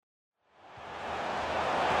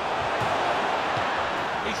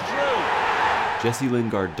Jesse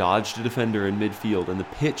Lingard dodged a defender in midfield and the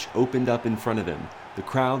pitch opened up in front of him. The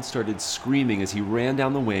crowd started screaming as he ran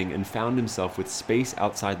down the wing and found himself with space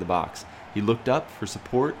outside the box. He looked up for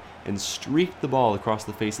support and streaked the ball across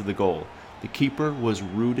the face of the goal. The keeper was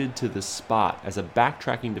rooted to the spot as a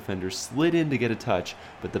backtracking defender slid in to get a touch,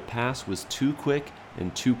 but the pass was too quick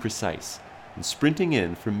and too precise. And sprinting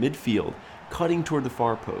in from midfield, cutting toward the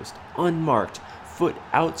far post, unmarked, foot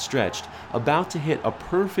outstretched, about to hit a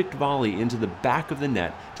perfect volley into the back of the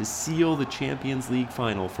net to seal the Champions League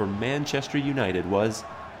final for Manchester United was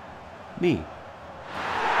me. He's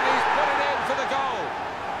put it in for the goal.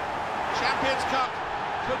 Champions Cup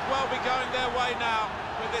could well be going their way now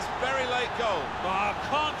with this very late goal. Oh,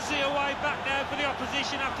 can't see a way back there for the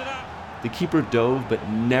opposition after that. The keeper dove but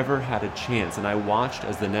never had a chance, and I watched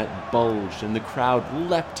as the net bulged and the crowd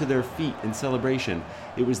leapt to their feet in celebration.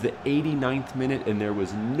 It was the 89th minute and there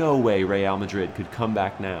was no way Real Madrid could come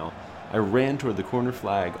back now. I ran toward the corner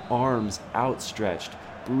flag, arms outstretched,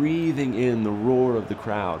 breathing in the roar of the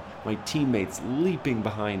crowd, my teammates leaping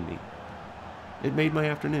behind me. It made my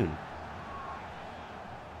afternoon.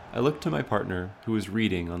 I looked to my partner, who was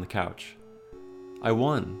reading on the couch. "I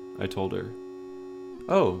won," I told her.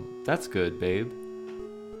 "Oh, that's good, babe."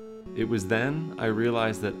 It was then I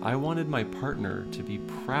realized that I wanted my partner to be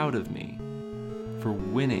proud of me for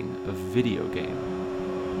winning a video game.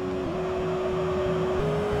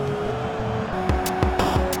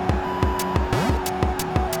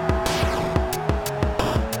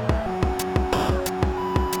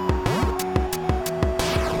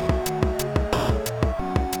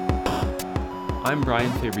 I'm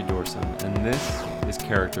Brian Fabry-Dorson, and this is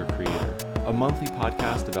Character Creator, a monthly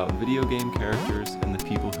podcast about video game characters and the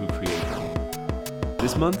people who create them.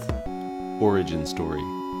 This month, Origin Story.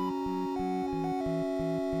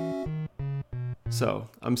 So,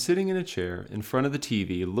 I'm sitting in a chair in front of the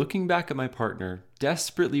TV, looking back at my partner,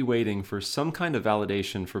 desperately waiting for some kind of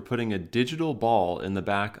validation for putting a digital ball in the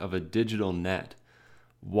back of a digital net.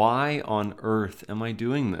 Why on earth am I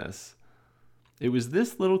doing this? It was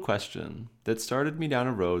this little question that started me down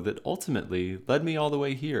a road that ultimately led me all the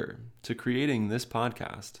way here to creating this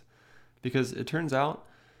podcast. Because it turns out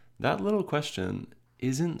that little question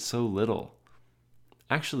isn't so little.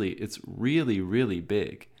 Actually, it's really, really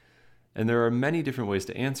big. And there are many different ways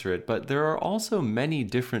to answer it, but there are also many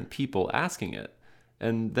different people asking it.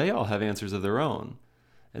 And they all have answers of their own.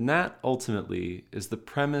 And that ultimately is the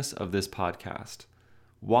premise of this podcast.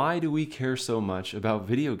 Why do we care so much about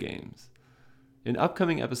video games? In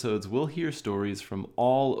upcoming episodes, we'll hear stories from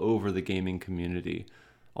all over the gaming community.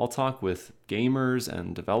 I'll talk with gamers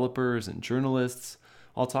and developers and journalists.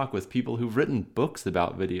 I'll talk with people who've written books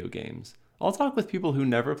about video games. I'll talk with people who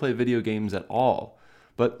never play video games at all.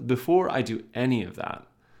 But before I do any of that,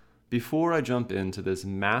 before I jump into this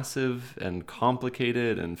massive and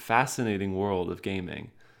complicated and fascinating world of gaming,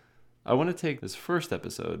 I want to take this first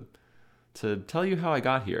episode to tell you how I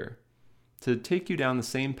got here, to take you down the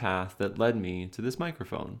same path that led me to this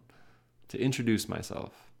microphone, to introduce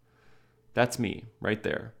myself. That's me, right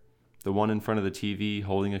there. The one in front of the TV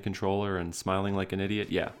holding a controller and smiling like an idiot.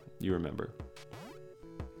 Yeah, you remember.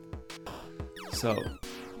 So,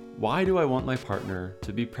 why do I want my partner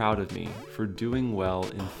to be proud of me for doing well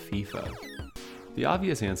in FIFA? The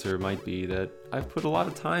obvious answer might be that I've put a lot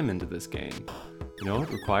of time into this game. You know,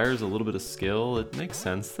 it requires a little bit of skill. It makes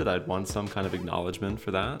sense that I'd want some kind of acknowledgement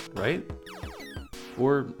for that, right?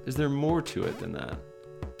 Or is there more to it than that?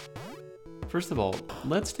 First of all,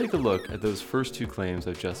 let's take a look at those first two claims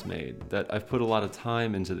I've just made, that I've put a lot of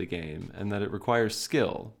time into the game and that it requires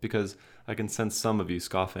skill, because I can sense some of you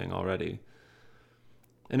scoffing already.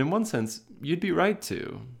 And in one sense, you'd be right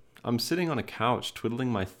to. I'm sitting on a couch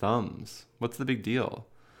twiddling my thumbs. What's the big deal?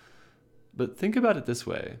 But think about it this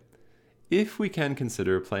way. If we can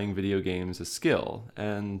consider playing video games a skill,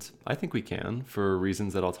 and I think we can, for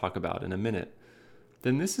reasons that I'll talk about in a minute,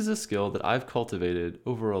 then this is a skill that I've cultivated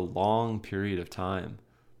over a long period of time.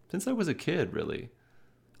 Since I was a kid, really.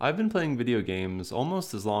 I've been playing video games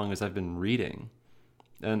almost as long as I've been reading.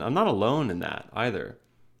 And I'm not alone in that, either.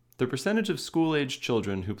 The percentage of school-aged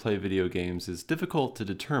children who play video games is difficult to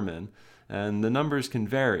determine, and the numbers can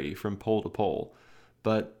vary from poll to poll.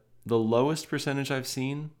 But the lowest percentage I've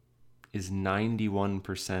seen is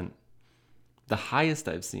 91%. The highest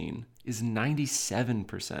I've seen is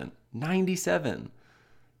 97%. 97!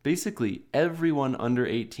 Basically, everyone under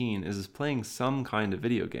 18 is playing some kind of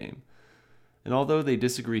video game. And although they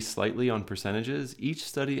disagree slightly on percentages, each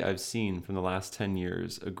study I've seen from the last 10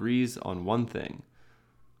 years agrees on one thing.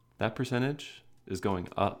 That percentage is going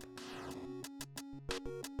up.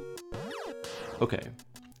 Okay,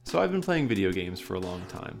 so I've been playing video games for a long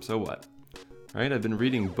time, so what? right? I've been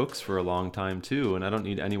reading books for a long time too, and I don't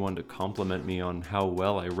need anyone to compliment me on how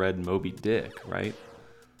well I read Moby Dick, right?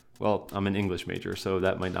 Well, I'm an English major, so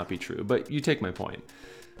that might not be true, but you take my point.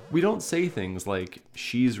 We don't say things like,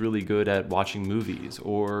 she's really good at watching movies,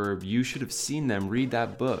 or you should have seen them read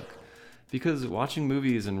that book, because watching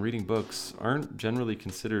movies and reading books aren't generally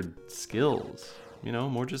considered skills,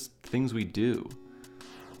 more just things we do.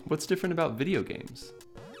 What's different about video games?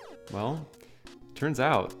 Well, turns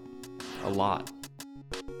out, a lot.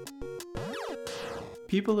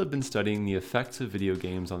 People have been studying the effects of video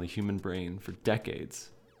games on the human brain for decades.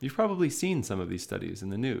 You've probably seen some of these studies in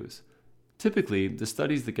the news. Typically, the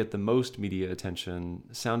studies that get the most media attention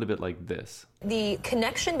sound a bit like this. The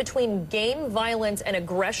connection between game violence and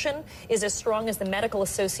aggression is as strong as the medical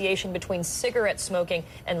association between cigarette smoking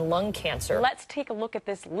and lung cancer. Let's take a look at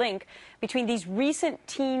this link between these recent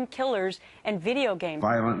teen killers and video games.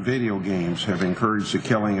 Violent video games have encouraged the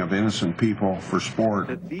killing of innocent people for sport.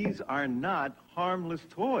 That these are not harmless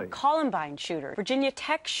toys. Columbine shooter, Virginia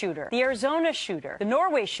Tech shooter, the Arizona shooter, the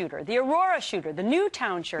Norway shooter, the Aurora shooter, the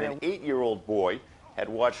Newtown shooter. An 8-year-old boy had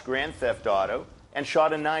watched Grand Theft Auto and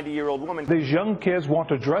shot a 90-year-old woman. These young kids want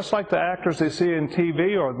to dress like the actors they see in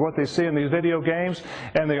TV or what they see in these video games,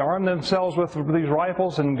 and they arm themselves with these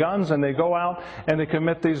rifles and guns, and they go out and they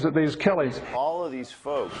commit these killings. All of these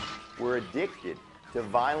folks were addicted to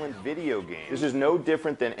violent video games. This is no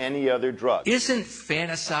different than any other drug. Isn't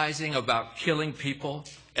fantasizing about killing people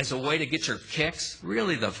as a way to get your kicks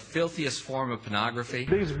really the filthiest form of pornography?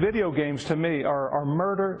 These video games, to me, are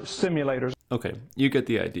murder simulators. Okay, you get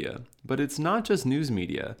the idea. But it's not just news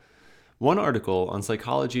media. One article on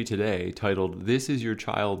Psychology Today titled "This is Your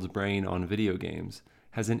Child's Brain on Video Games"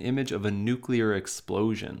 has an image of a nuclear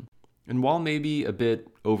explosion. And while maybe a bit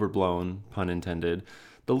overblown, pun intended,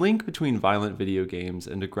 the link between violent video games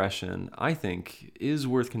and aggression, I think, is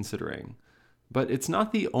worth considering. But it's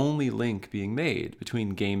not the only link being made between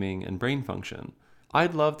gaming and brain function.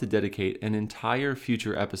 I'd love to dedicate an entire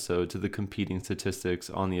future episode to the competing statistics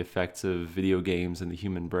on the effects of video games and the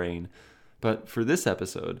human brain. But for this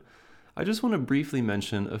episode, I just want to briefly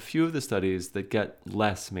mention a few of the studies that get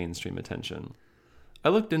less mainstream attention. I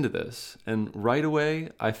looked into this, and right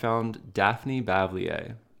away I found Daphne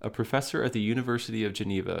Bavelier, a professor at the University of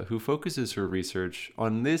Geneva who focuses her research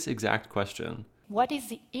on this exact question. What is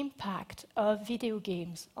the impact of video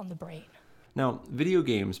games on the brain? Now, video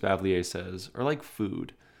games, Bavelier says, are like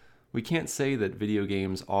food. We can't say that video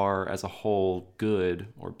games are, as a whole, good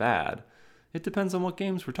or bad. It depends on what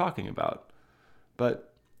games we're talking about.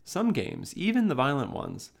 But some games, even the violent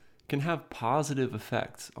ones, can have positive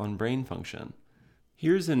effects on brain function.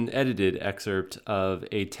 Here's an edited excerpt of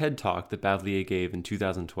a TED Talk that Bavelier gave in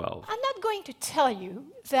 2012. I'm not going to tell you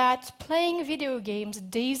that playing video games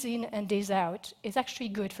days in and days out is actually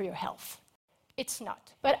good for your health. It's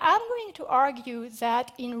not. But I'm going to argue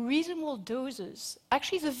that in reasonable doses,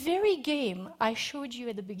 actually the very game I showed you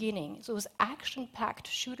at the beginning, those action-packed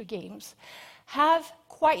shooter games, have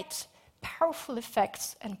quite powerful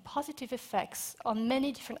effects and positive effects on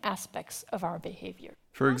many different aspects of our behavior.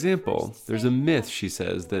 For example, there's a myth, she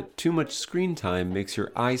says, that too much screen time makes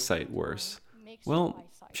your eyesight worse. Well,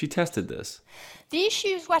 she tested this. The issue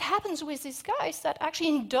is what happens with these guys that actually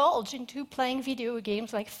indulge into playing video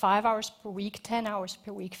games like 5 hours per week, 10 hours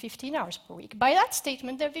per week, 15 hours per week. By that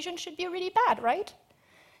statement, their vision should be really bad, right?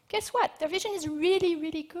 Guess what? Their vision is really,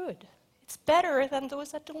 really good. It's better than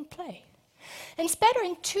those that don't play. And it's better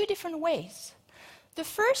in two different ways. The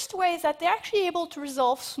first way is that they're actually able to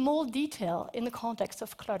resolve small detail in the context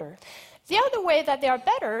of clutter. The other way that they are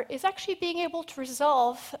better is actually being able to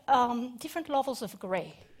resolve different levels of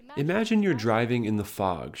gray. Imagine you're driving in the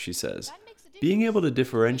fog, she says. Being able to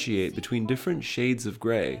differentiate between different shades of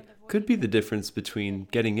gray could be the difference between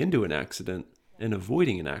getting into an accident and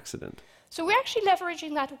avoiding an accident. So we're actually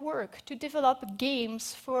leveraging that work to develop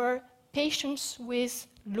games for patients with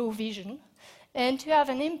low vision and to have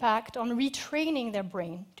an impact on retraining their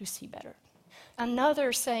brain to see better.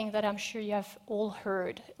 Another saying that I'm sure you have all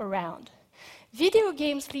heard around: video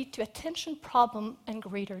games lead to attention problem and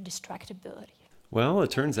greater distractibility. Well,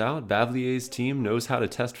 it turns out Bavelier's team knows how to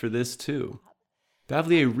test for this too.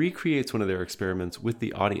 Bavelier recreates one of their experiments with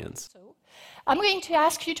the audience. I'm going to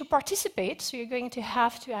ask you to participate, so you're going to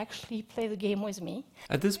have to actually play the game with me.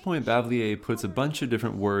 At this point, Bavelier puts a bunch of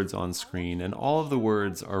different words on screen, and all of the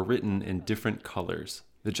words are written in different colors.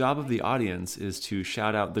 The job of the audience is to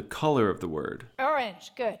shout out the color of the word.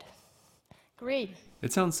 Orange, good. Green.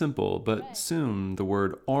 It sounds simple, but soon the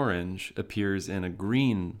word orange appears in a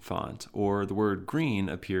green font, or the word green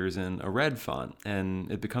appears in a red font,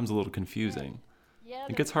 and it becomes a little confusing.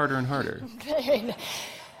 It gets harder and harder.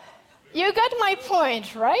 You got my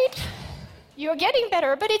point, right? You're getting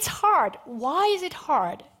better, but it's hard. Why is it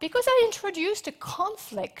hard? Because I introduced a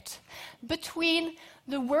conflict between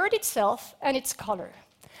the word itself and its color.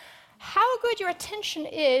 How good your attention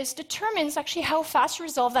is determines actually how fast you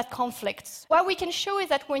resolve that conflict. What we can show is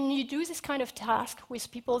that when you do this kind of task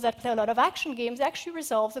with people that play a lot of action games, they actually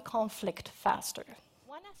resolve the conflict faster.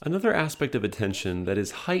 Another aspect of attention that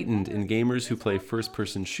is heightened in gamers who play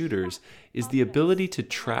first-person shooters is the ability to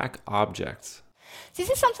track objects. This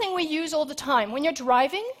is something we use all the time. When you're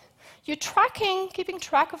driving, you're keeping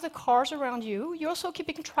track of the cars around you. You're also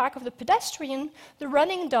keeping track of the pedestrian, the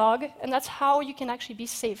running dog, and that's how you can actually be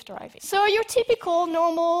safe driving. So your typical,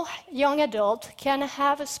 normal, young adult can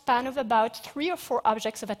have a span of about 3 or 4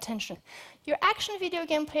 objects of attention. Your action video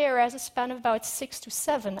game player has a span of about 6 to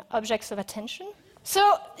 7 objects of attention.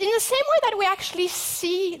 So in the same way that we actually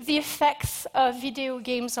see the effects of video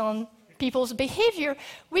games on people's behavior,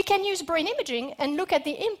 we can use brain imaging and look at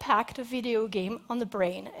the impact of video game on the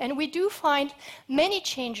brain. And we do find many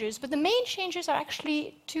changes, but the main changes are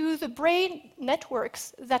actually to the brain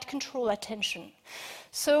networks that control attention.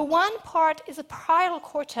 So one part is the parietal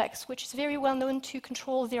cortex, which is very well known to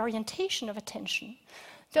control the orientation of attention.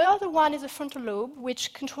 The other one is the frontal lobe,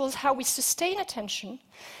 which controls how we sustain attention.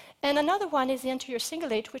 And another one is the anterior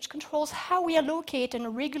cingulate, which controls how we allocate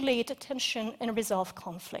and regulate attention and resolve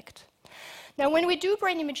conflict. Now, when we do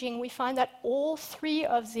brain imaging, we find that all 3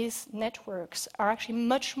 of these networks are actually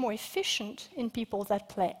much more efficient in people that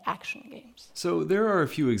play action games. So there are a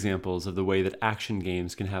few examples of the way that action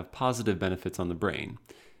games can have positive benefits on the brain.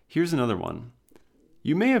 Here's another one.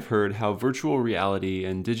 You may have heard how virtual reality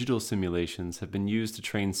and digital simulations have been used to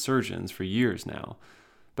train surgeons for years now.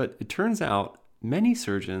 But it turns out many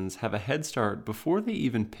surgeons have a head start before they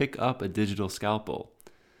even pick up a digital scalpel.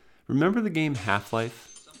 Remember the game Half-Life?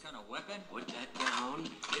 Weapon? Put that down.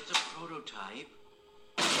 It's a prototype.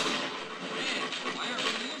 Man, why aren't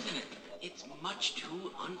we using it? It's much too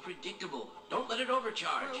unpredictable. Don't let it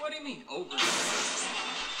overcharge. What do you mean, overcharge?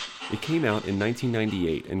 It came out in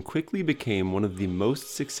 1998 and quickly became one of the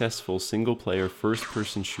most successful single-player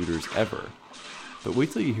first-person shooters ever. But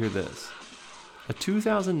wait till you hear this. A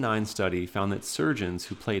 2009 study found that surgeons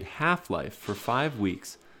who played Half-Life for 5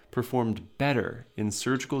 weeks performed better in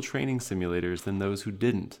surgical training simulators than those who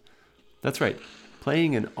didn't. That's right,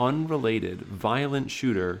 playing an unrelated, violent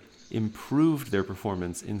shooter improved their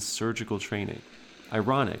performance in surgical training.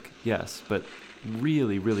 Ironic, yes, but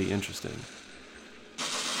really, really interesting.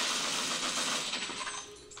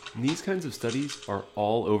 These kinds of studies are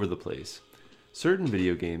all over the place. Certain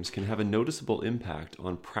video games can have a noticeable impact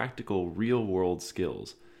on practical, real-world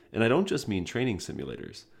skills. And I don't just mean training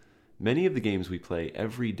simulators. Many of the games we play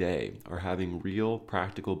every day are having real,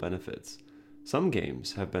 practical benefits. Some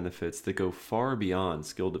games have benefits that go far beyond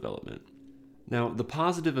skill development. Now, the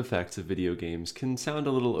positive effects of video games can sound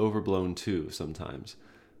a little overblown too sometimes.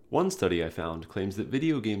 One study I found claims that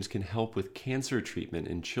video games can help with cancer treatment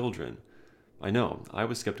in children. I know, I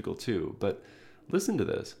was skeptical too, but listen to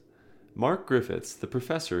this. Mark Griffiths, the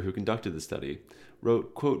professor who conducted the study,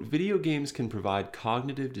 wrote, quote, "Video games can provide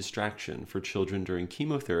cognitive distraction for children during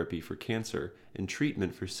chemotherapy for cancer and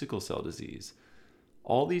treatment for sickle cell disease.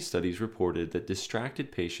 All these studies reported that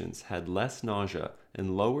distracted patients had less nausea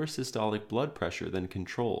and lower systolic blood pressure than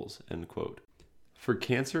controls," end quote. For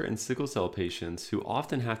cancer and sickle cell patients who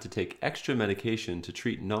often have to take extra medication to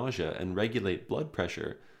treat nausea and regulate blood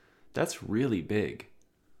pressure, that's really big.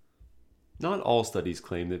 Not all studies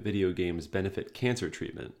claim that video games benefit cancer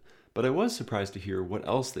treatment, but I was surprised to hear what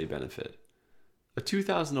else they benefit. A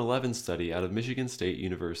 2011 study out of Michigan State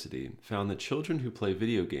University found that children who play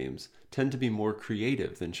video games tend to be more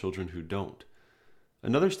creative than children who don't.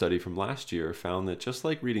 Another study from last year found that just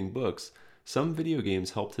like reading books, some video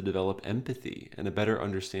games help to develop empathy and a better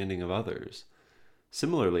understanding of others.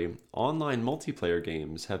 Similarly, online multiplayer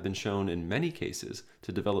games have been shown in many cases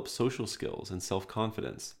to develop social skills and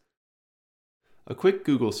self-confidence. A quick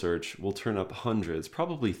Google search will turn up hundreds,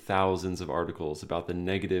 probably thousands of articles about the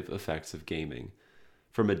negative effects of gaming.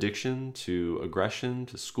 From addiction to aggression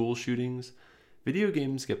to school shootings, video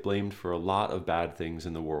games get blamed for a lot of bad things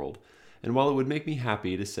in the world. And while it would make me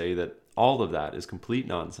happy to say that all of that is complete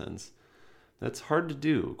nonsense, that's hard to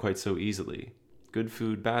do quite so easily. Good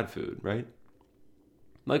food, bad food, right?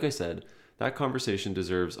 Like I said, that conversation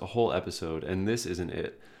deserves a whole episode, and this isn't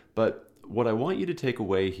it. But what I want you to take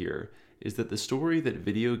away here is that the story that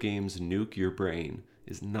video games nuke your brain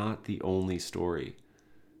is not the only story.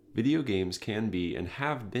 Video games can be and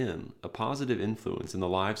have been a positive influence in the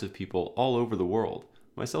lives of people all over the world,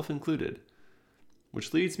 myself included.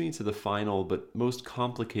 Which leads me to the final but most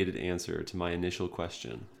complicated answer to my initial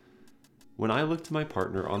question. When I look to my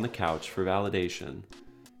partner on the couch for validation,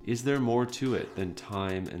 is there more to it than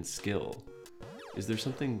time and skill? Is there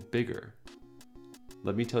something bigger?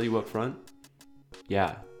 Let me tell you up front,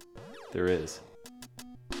 yeah, there is.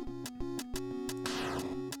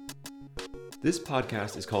 This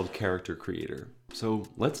podcast is called Character Creator, so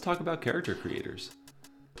let's talk about character creators.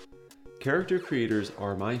 Character creators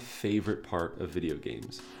are my favorite part of video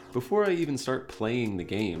games. Before I even start playing the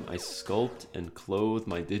game, I sculpt and clothe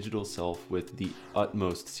my digital self with the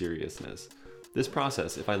utmost seriousness. This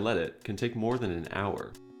process, if I let it, can take more than an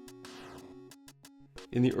hour.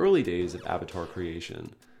 In the early days of avatar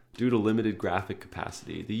creation, due to limited graphic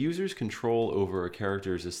capacity, the user's control over a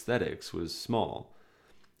character's aesthetics was small.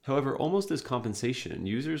 However, almost as compensation,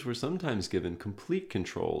 users were sometimes given complete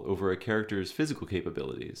control over a character's physical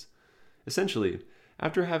capabilities. Essentially,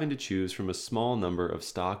 after having to choose from a small number of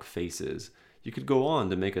stock faces, you could go on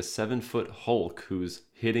to make a 7-foot Hulk whose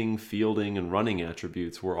hitting, fielding, and running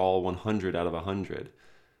attributes were all 100 out of 100.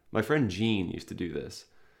 My friend Gene used to do this.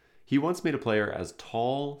 He once made a player as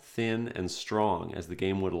tall, thin, and strong as the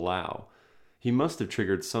game would allow. He must have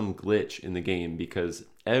triggered some glitch in the game because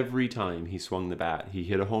every time he swung the bat, he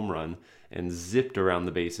hit a home run and zipped around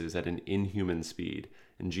the bases at an inhuman speed,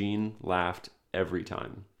 and Gene laughed every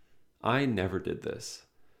time. I never did this.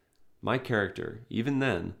 My character, even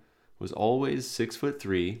then, was always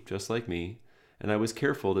 6'3", just like me, and I was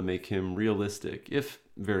careful to make him realistic, if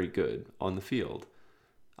very good, on the field.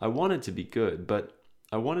 I wanted to be good, but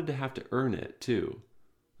I wanted to have to earn it, too.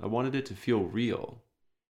 I wanted it to feel real.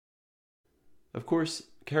 Of course,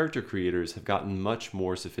 character creators have gotten much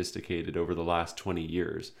more sophisticated over the last 20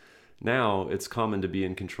 years. Now, it's common to be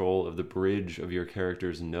in control of the bridge of your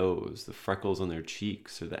character's nose, the freckles on their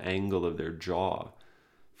cheeks, or the angle of their jaw.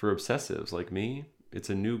 For obsessives like me, it's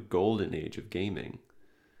a new golden age of gaming.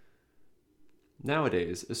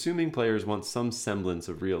 Nowadays, assuming players want some semblance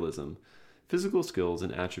of realism, physical skills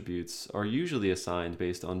and attributes are usually assigned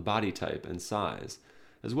based on body type and size,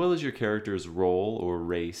 as well as your character's role or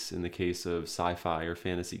race in the case of sci-fi or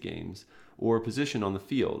fantasy games, or position on the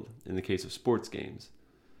field in the case of sports games.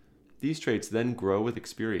 These traits then grow with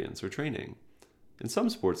experience or training. In some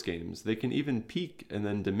sports games, they can even peak and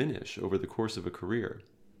then diminish over the course of a career.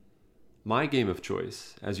 My game of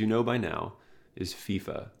choice, as you know by now, is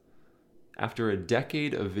FIFA. After a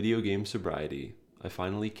decade of video game sobriety, I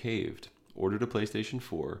finally caved, ordered a PlayStation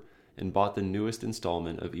 4, and bought the newest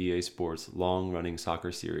installment of EA Sports' long-running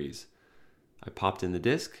soccer series. I popped in the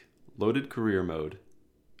disc, loaded career mode,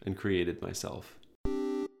 and created myself.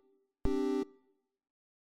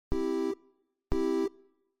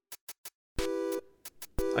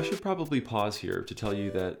 I should probably pause here to tell you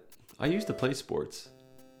that I used to play sports.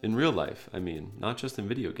 In real life, I mean, not just in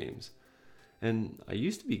video games. And I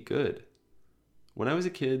used to be good. When I was a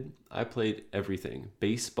kid, I played everything.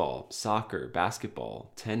 Baseball, soccer,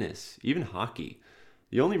 basketball, tennis, even hockey.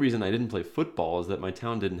 The only reason I didn't play football is that my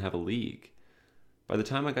town didn't have a league. By the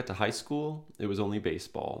time I got to high school, it was only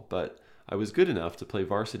baseball, but I was good enough to play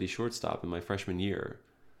varsity shortstop in my freshman year.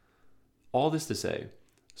 All this to say,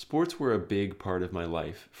 sports were a big part of my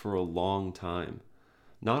life for a long time.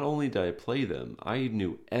 Not only did I play them, I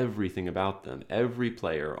knew everything about them, every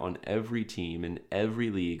player on every team in every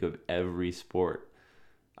league of every sport.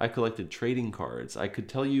 I collected trading cards. I could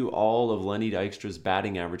tell you all of Lenny Dykstra's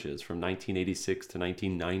batting averages from 1986 to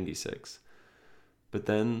 1996. But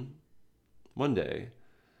then, one day,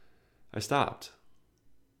 I stopped.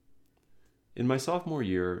 In my sophomore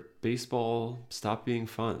year, baseball stopped being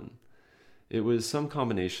fun. It was some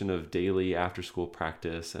combination of daily after-school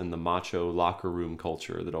practice and the macho locker room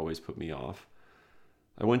culture that always put me off.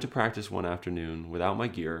 I went to practice one afternoon without my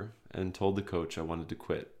gear and told the coach I wanted to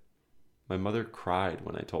quit. My mother cried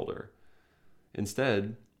when I told her.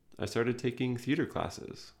 Instead, I started taking theater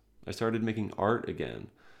classes. I started making art again.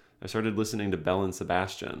 I started listening to Belle and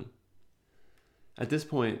Sebastian. At this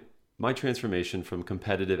point, my transformation from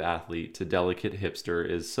competitive athlete to delicate hipster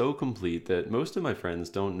is so complete that most of my friends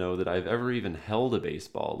don't know that I've ever even held a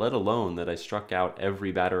baseball, let alone that I struck out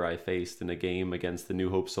every batter I faced in a game against the New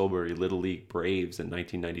Hope Solbury Little League Braves in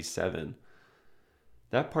 1997.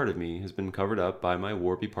 That part of me has been covered up by my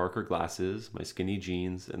Warby Parker glasses, my skinny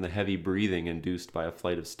jeans, and the heavy breathing induced by a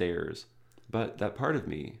flight of stairs. But that part of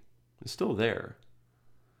me is still there.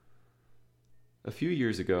 A few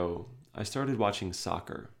years ago, I started watching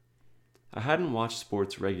soccer. I hadn't watched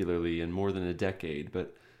sports regularly in more than a decade,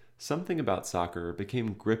 but something about soccer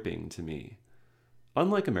became gripping to me.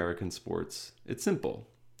 Unlike American sports, it's simple.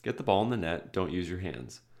 Get the ball in the net, don't use your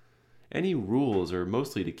hands. Any rules are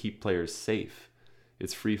mostly to keep players safe.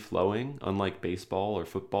 It's free-flowing, unlike baseball or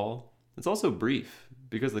football. It's also brief.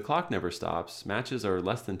 Because the clock never stops, matches are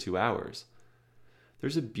less than 2 hours.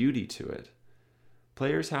 There's a beauty to it.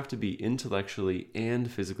 Players have to be intellectually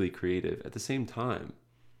and physically creative at the same time.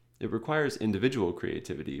 It requires individual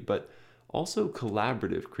creativity, but also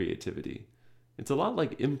collaborative creativity. It's a lot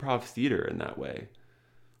like improv theater in that way.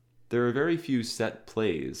 There are very few set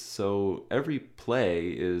plays, so every play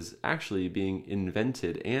is actually being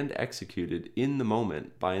invented and executed in the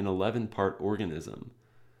moment by an 11-part organism.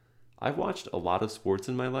 I've watched a lot of sports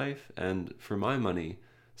in my life, and for my money,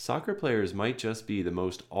 soccer players might just be the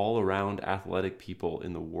most all-around athletic people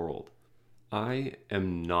in the world. I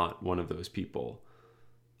am not one of those people.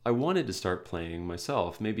 I wanted to start playing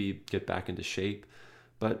myself, maybe get back into shape,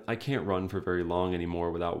 but I can't run for very long anymore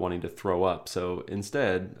without wanting to throw up, so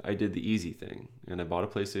instead, I did the easy thing, and I bought a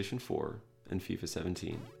PlayStation 4 and FIFA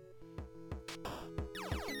 17.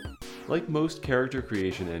 Like most character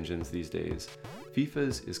creation engines these days,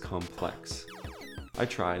 FIFA's is complex. I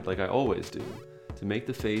tried, like I always do, to make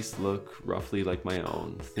the face look roughly like my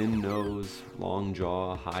own. Thin nose, long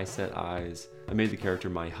jaw, high set eyes. I made the character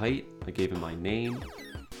my height, I gave him my name,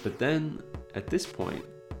 but then, at this point,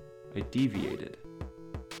 I deviated.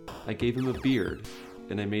 I gave him a beard,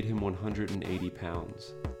 and I made him 180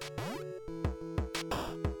 pounds.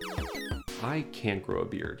 I can't grow a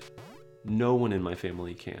beard. No one in my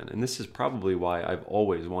family can, and this is probably why I've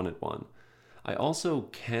always wanted one. I also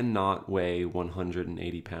cannot weigh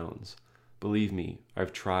 180 pounds. Believe me,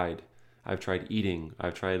 I've tried. I've tried eating.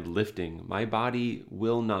 I've tried lifting. My body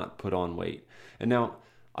will not put on weight. And now,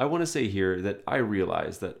 I want to say here that I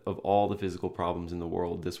realize that of all the physical problems in the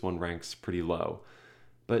world, this one ranks pretty low.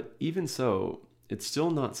 But even so, it's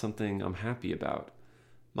still not something I'm happy about.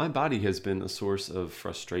 My body has been a source of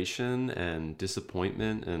frustration and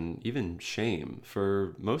disappointment and even shame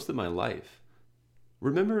for most of my life.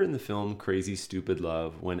 Remember in the film Crazy Stupid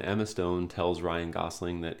Love when Emma Stone tells Ryan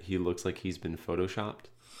Gosling that he looks like he's been photoshopped?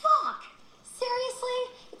 Fuck!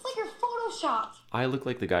 Seriously? It's like you're photoshopped. I look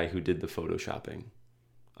like the guy who did the photoshopping.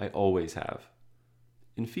 I always have.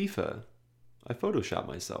 In FIFA, I photoshop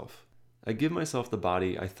myself. I give myself the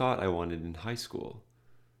body I thought I wanted in high school.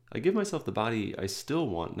 I give myself the body I still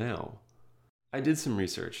want now. I did some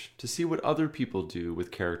research to see what other people do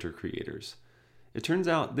with character creators. It turns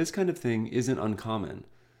out this kind of thing isn't uncommon.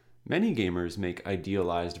 Many gamers make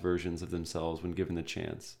idealized versions of themselves when given the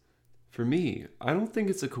chance. For me, I don't think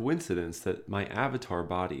it's a coincidence that my avatar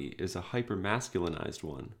body is a hyper-masculinized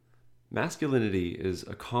one. Masculinity is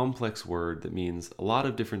a complex word that means a lot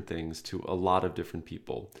of different things to a lot of different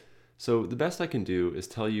people. So the best I can do is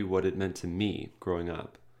tell you what it meant to me growing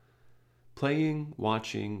up. Playing,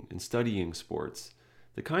 watching, and studying sports,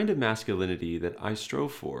 the kind of masculinity that I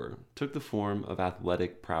strove for took the form of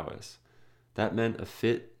athletic prowess. That meant a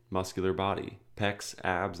fit, muscular body, pecs,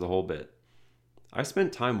 abs, the whole bit. I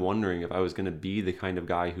spent time wondering if I was going to be the kind of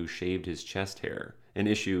guy who shaved his chest hair, an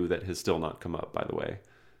issue that has still not come up, by the way.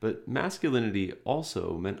 But masculinity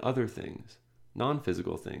also meant other things,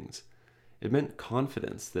 non-physical things. It meant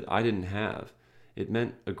confidence that I didn't have. It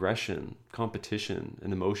meant aggression, competition,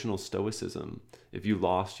 and emotional stoicism. If you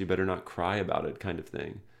lost, you better not cry about it kind of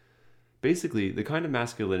thing. Basically, the kind of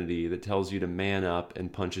masculinity that tells you to man up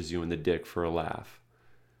and punches you in the dick for a laugh.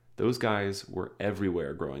 Those guys were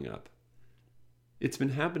everywhere growing up. It's been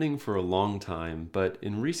happening for a long time, but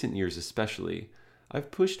in recent years especially,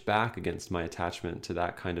 I've pushed back against my attachment to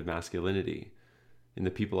that kind of masculinity. In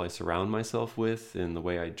the people I surround myself with, in the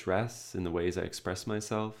way I dress, in the ways I express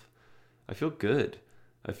myself. I feel good.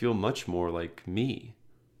 I feel much more like me.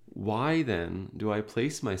 Why then do I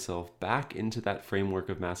place myself back into that framework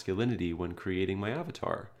of masculinity when creating my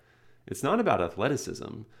avatar? It's not about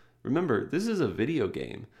athleticism. Remember, this is a video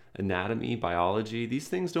game. Anatomy, biology, these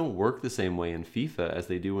things don't work the same way in FIFA as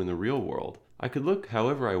they do in the real world. I could look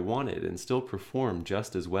however I wanted and still perform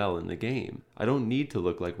just as well in the game. I don't need to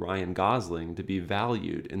look like Ryan Gosling to be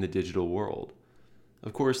valued in the digital world.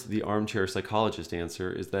 Of course, the armchair psychologist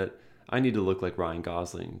answer is that I need to look like Ryan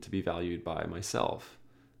Gosling to be valued by myself.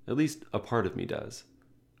 At least a part of me does.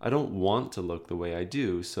 I don't want to look the way I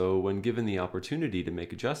do, so when given the opportunity to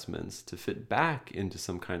make adjustments to fit back into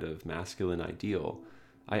some kind of masculine ideal,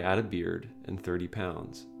 I add a beard and 30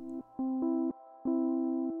 pounds.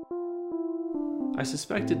 I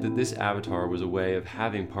suspected that this avatar was a way of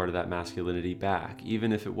having part of that masculinity back,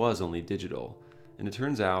 even if it was only digital. And it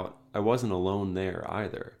turns out I wasn't alone there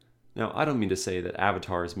either. Now, I don't mean to say that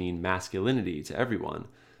avatars mean masculinity to everyone,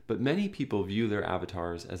 but many people view their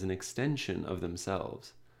avatars as an extension of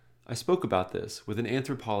themselves. I spoke about this with an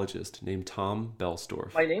anthropologist named Tom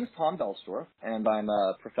Belsdorf. My name's Tom Belsdorf, and I'm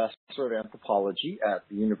a professor of anthropology at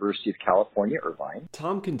the University of California, Irvine.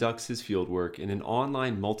 Tom conducts his fieldwork in an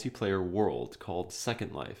online multiplayer world called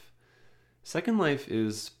Second Life. Second Life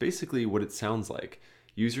is basically what it sounds like.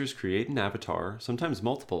 Users create an avatar, sometimes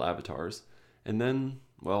multiple avatars, and then,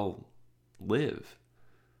 well, live.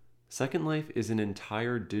 Second Life is an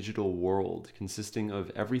entire digital world consisting of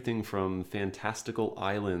everything from fantastical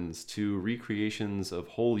islands to recreations of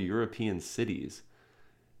whole European cities.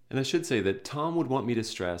 And I should say that Tom would want me to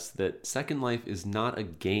stress that Second Life is not a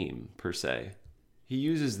game, per se. He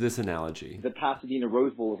uses this analogy. The Pasadena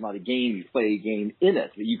Rose Bowl is not a game. You play a game in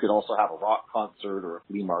it, but you could also have a rock concert or a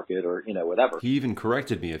flea market or, whatever. He even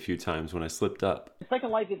corrected me a few times when I slipped up.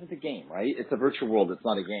 Second Life isn't a game, right? It's a virtual world. It's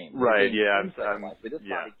not a game. Right, yeah. Not a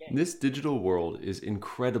game. This digital world is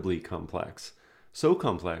incredibly complex. So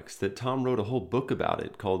complex that Tom wrote a whole book about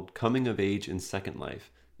it called Coming of Age in Second Life,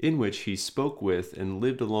 in which he spoke with and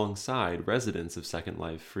lived alongside residents of Second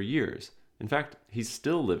Life for years. In fact, he's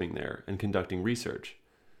still living there and conducting research.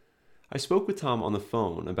 I spoke with Tom on the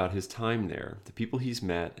phone about his time there, the people he's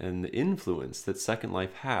met, and the influence that Second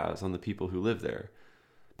Life has on the people who live there.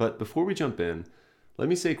 But before we jump in, let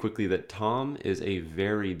me say quickly that Tom is a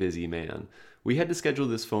very busy man. We had to schedule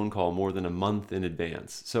this phone call more than a month in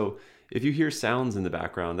advance, so if you hear sounds in the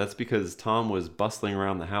background, that's because Tom was bustling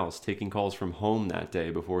around the house taking calls from home that day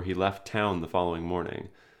before he left town the following morning.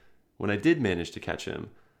 When I did manage to catch him,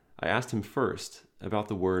 I asked him first about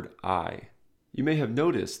the word I. You may have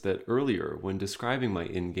noticed that earlier when describing my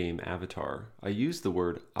in-game avatar, I used the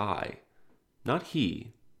word I. Not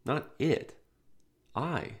he, not it.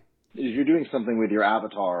 I. If you're doing something with your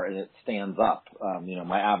avatar and it stands up,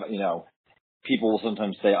 people will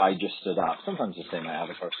sometimes say, I just stood up. Sometimes they say my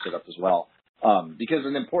avatar stood up as well. Because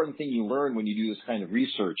an important thing you learn when you do this kind of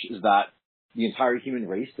research is that the entire human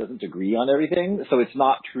race doesn't agree on everything. So it's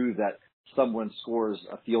not true that someone scores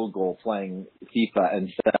a field goal playing FIFA and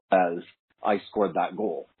says, I scored that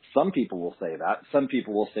goal. Some people will say that. Some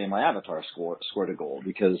people will say my avatar scored a goal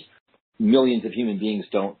because millions of human beings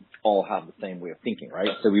don't all have the same way of thinking, right?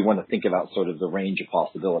 So we want to think about sort of the range of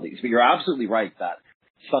possibilities. But you're absolutely right that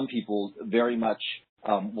some people very much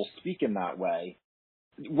will speak in that way.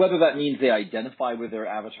 Whether that means they identify with their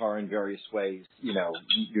avatar in various ways,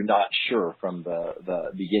 you're not sure from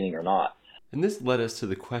the beginning or not. And this led us to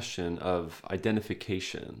the question of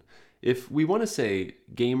identification. If we want to say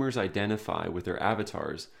gamers identify with their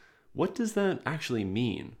avatars, what does that actually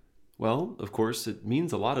mean? Well, of course, it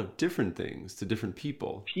means a lot of different things to different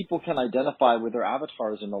people. People can identify with their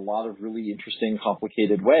avatars in a lot of really interesting,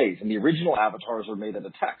 complicated ways. And the original avatars were made out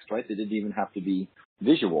of text, right? They didn't even have to be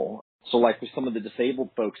visual. So like with some of the disabled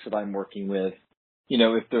folks that I'm working with,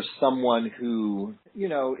 if there's someone who,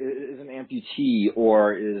 is an amputee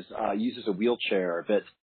or uses a wheelchair, but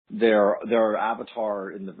their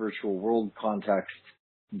avatar in the virtual world context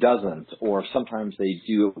doesn't, or sometimes they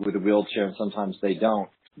do it with a wheelchair and sometimes they don't,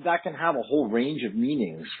 that can have a whole range of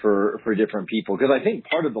meanings for different people. Because I think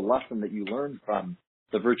part of the lesson that you learn from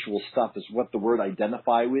the virtual stuff is what the word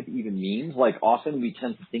identify with even means. Like often we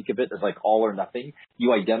tend to think of it as like all or nothing.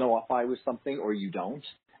 You identify with something or you don't.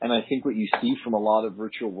 And I think what you see from a lot of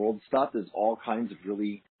virtual world stuff is all kinds of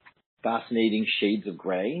really fascinating shades of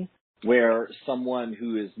gray, where someone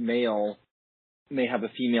who is male may have a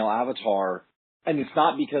female avatar, and it's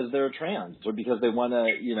not because they're trans or because they want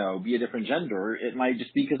to, be a different gender. It might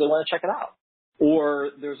just be because they want to check it out. Or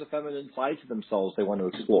there's a feminine side to themselves they want to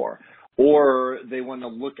explore. Or they want to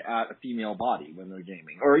look at a female body when they're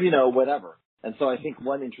gaming. Or, whatever. And so I think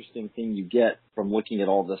one interesting thing you get from looking at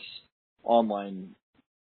all this online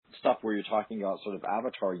stuff where you're talking about sort of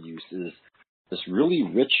avatar use is this really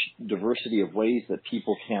rich diversity of ways that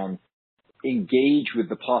people can engage with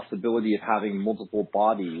the possibility of having multiple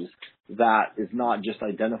bodies that is not just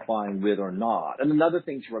identifying with or not. And another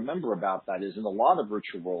thing to remember about that is in a lot of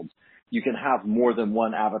virtual worlds, you can have more than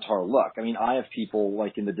one avatar look. I mean, I have people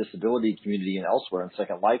like in the disability community and elsewhere in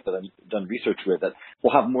Second Life that I've done research with that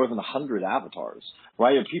will have more than 100 avatars,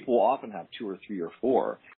 right? And people often have 2 or 3 or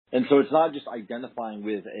 4. And so it's not just identifying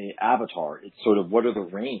with an avatar. It's sort of what are the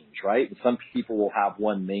range, right? And some people will have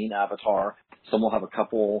one main avatar. Some will have a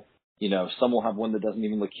couple, some will have one that doesn't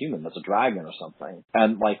even look human. That's a dragon or something.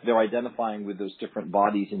 And like they're identifying with those different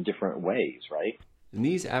bodies in different ways, right? And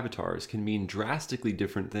these avatars can mean drastically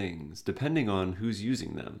different things depending on who's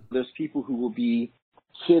using them. There's people who will be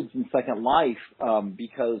kids in Second Life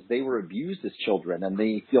because they were abused as children and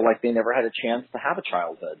they feel like they never had a chance to have a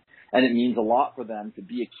childhood. And it means a lot for them to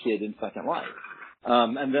be a kid in Second Life.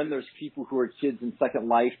 And then there's people who are kids in Second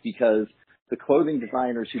Life because the clothing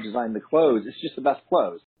designers who design the clothes, it's just the best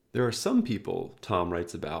clothes. There are some people, Tom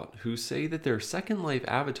writes about, who say that their Second Life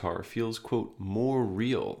avatar feels, quote, more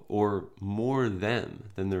real or more them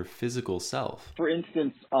than their physical self. For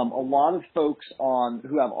instance, a lot of folks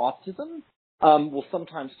who have autism will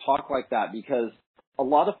sometimes talk like that because a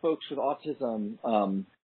lot of folks with autism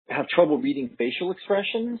have trouble reading facial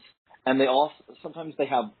expressions, and sometimes they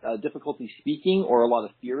have difficulty speaking or a lot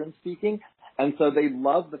of fear in speaking. And so they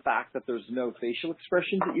love the fact that there's no facial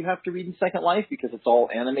expressions that you have to read in Second Life because it's all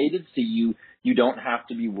animated, so you don't have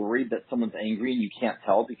to be worried that someone's angry and you can't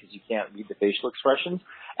tell because you can't read the facial expressions.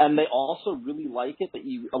 And they also really like it that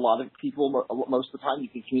a lot of people, most of the time, you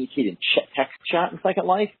can communicate in text chat in Second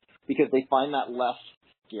Life because they find that less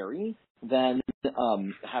scary than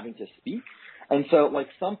having to speak. And so, like,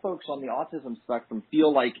 some folks on the autism spectrum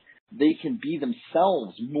feel like they can be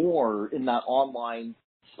themselves more in that online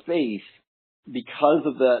space because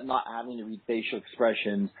of the not having to read facial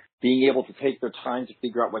expressions, being able to take their time to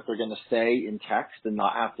figure out what they're going to say in text and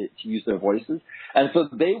not have to use their voices. And so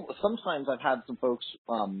sometimes I've had some folks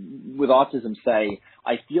with autism say,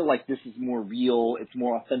 I feel like this is more real, it's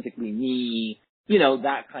more authentically me,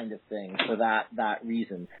 that kind of thing, for that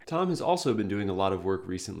reason. Tom has also been doing a lot of work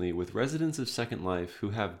recently with residents of Second Life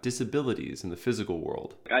who have disabilities in the physical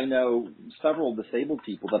world. I know several disabled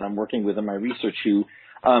people that I'm working with in my research who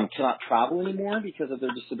cannot travel anymore because of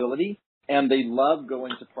their disability, and they love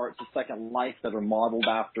going to parts of Second Life that are modeled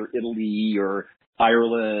after Italy or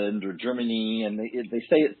Ireland or Germany, and they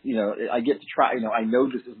say it's, I get to try, I know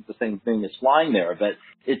this isn't the same thing as flying there, but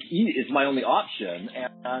it's my only option,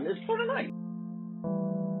 and it's sort of nice.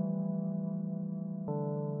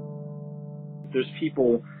 There's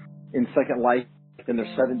people in Second Life in their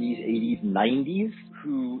 70s, 80s, 90s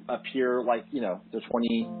who appear like, they're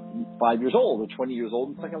 25 years old or 20 years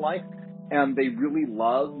old in Second Life, and they really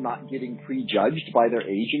love not getting prejudged by their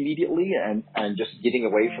age immediately and just getting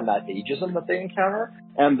away from that ageism that they encounter.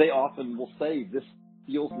 And they often will say, this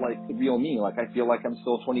feels like the real me. Like, I feel like I'm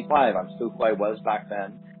still 25. I'm still who I was back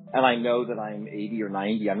then. And I know that I'm 80 or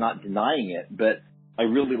 90. I'm not denying it, but I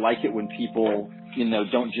really like it when people,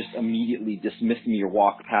 don't just immediately dismiss me or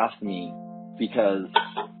walk past me because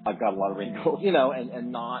I've got a lot of wrinkles,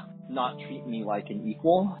 and not treat me like an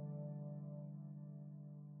equal.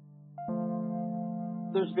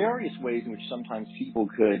 There's various ways in which sometimes people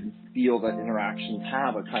could feel that interactions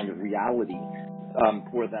have a kind of reality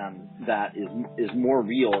for them that is more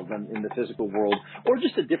real than in the physical world, or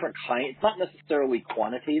just a different kind. It's not necessarily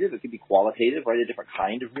quantitative. It could be qualitative, right? A different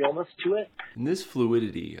kind of realness to it. And this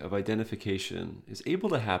fluidity of identification is able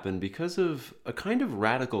to happen because of a kind of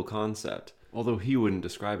radical concept, although he wouldn't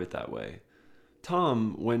describe it that way.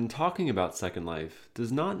 Tom, when talking about Second Life,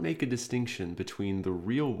 does not make a distinction between the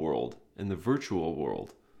real world and the virtual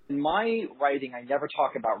world. In my writing, I never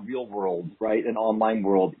talk about real world, right, and online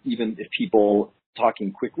world, even if people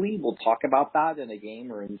talking quickly will talk about that in a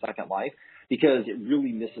game or in Second Life, because it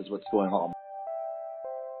really misses what's going on.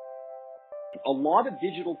 A lot of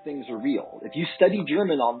digital things are real. If you study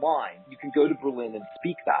German online, you can go to Berlin and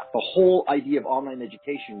speak that. The whole idea of online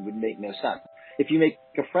education would make no sense. If you make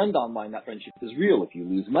a friend online, that friendship is real. If you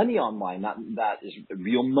lose money online, that is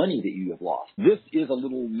real money that you have lost. This is a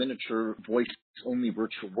little miniature voice-only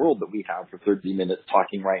virtual world that we have for 30 minutes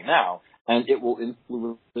talking right now, and it will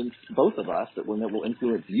influence both of us. It will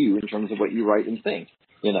influence you in terms of what you write and think,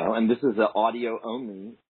 and this is an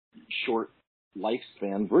audio-only short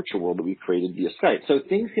lifespan virtual world that we created via Skype. So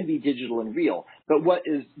things can be digital and real. But what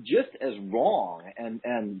is just as wrong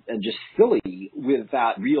and just silly with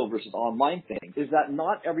that real versus online thing is that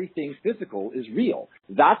not everything physical is real.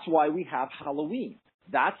 That's why we have Halloween.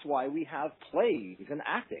 That's why we have plays and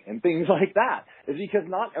acting and things like that, is because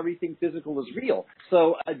not everything physical is real.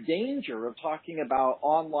 So a danger of talking about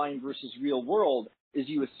online versus real world is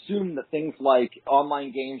you assume that things like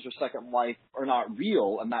online games or Second Life are not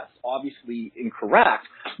real, and that's obviously incorrect.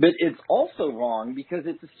 But it's also wrong because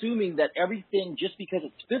it's assuming that everything, just because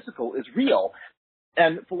it's physical, is real.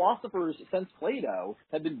 And philosophers since Plato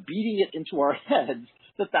have been beating it into our heads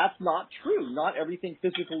that that's not true. Not everything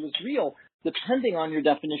physical is real, depending on your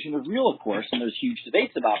definition of real, of course, and there's huge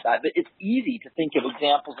debates about that. But it's easy to think of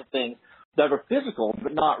examples of things that are physical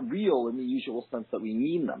but not real in the usual sense that we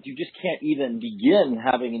mean them. You just can't even begin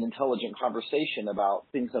having an intelligent conversation about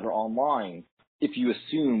things that are online if you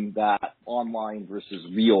assume that online versus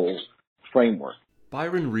real framework.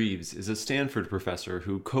 Byron Reeves is a Stanford professor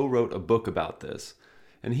who co-wrote a book about this,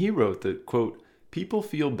 and he wrote that, quote, people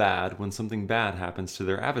feel bad when something bad happens to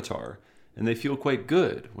their avatar, and they feel quite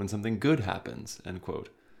good when something good happens, end quote.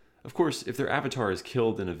 Of course, if their avatar is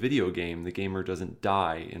killed in a video game, the gamer doesn't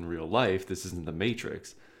die in real life. This isn't the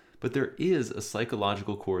Matrix. But there is a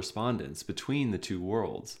psychological correspondence between the two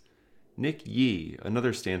worlds. Nick Yee,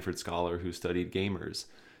 another Stanford scholar who studied gamers,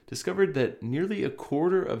 discovered that nearly a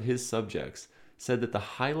quarter of his subjects said that the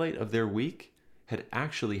highlight of their week had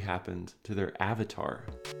actually happened to their avatar.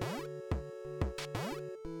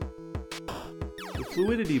 The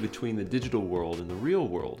fluidity between the digital world and the real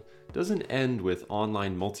world doesn't end with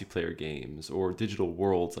online multiplayer games or digital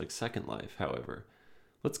worlds like Second Life, however.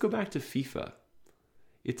 Let's go back to FIFA.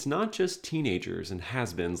 It's not just teenagers and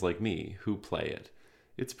has-beens like me who play it.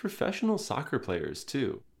 It's professional soccer players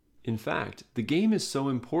too. In fact, the game is so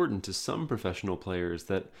important to some professional players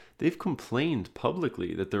that they've complained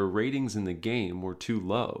publicly that their ratings in the game were too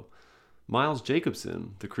low. Miles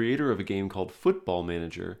Jacobson, the creator of a game called Football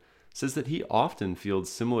Manager, says that he often fields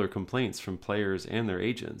similar complaints from players and their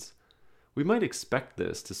agents. We might expect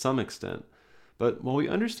this to some extent, but while we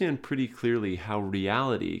understand pretty clearly how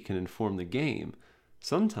reality can inform the game,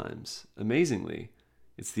 sometimes, amazingly,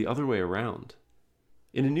 it's the other way around.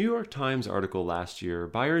 In a New York Times article last year,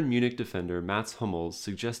 Bayern Munich defender Mats Hummels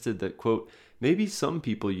suggested that, quote, maybe some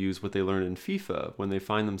people use what they learn in FIFA when they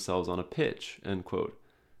find themselves on a pitch, end quote.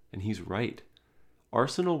 And he's right.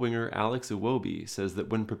 Arsenal winger Alex Iwobi says that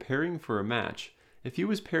when preparing for a match, if he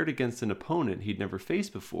was paired against an opponent he'd never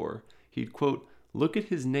faced before, he'd, quote, look at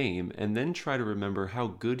his name and then try to remember how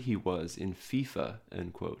good he was in FIFA,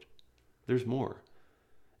 end quote. There's more.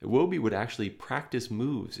 Iwobi would actually practice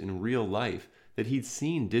moves in real life that he'd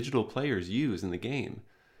seen digital players use in the game.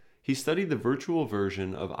 He studied the virtual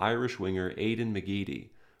version of Irish winger Aidan McGeady.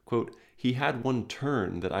 Quote, he had one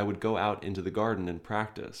turn that I would go out into the garden and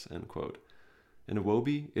practice, end quote. And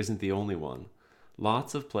Iwobi isn't the only one.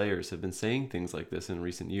 Lots of players have been saying things like this in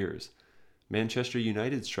recent years. Manchester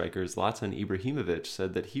United striker Zlatan Ibrahimovic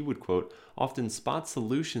said that he would, quote, often spot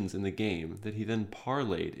solutions in the game that he then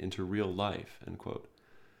parlayed into real life, end quote.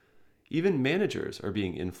 Even managers are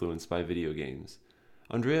being influenced by video games.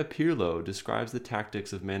 Andrea Pirlo describes the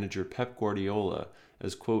tactics of manager Pep Guardiola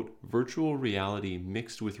as, quote, virtual reality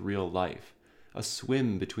mixed with real life, a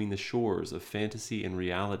swim between the shores of fantasy and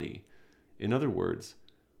reality. In other words,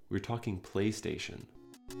 we're talking PlayStation.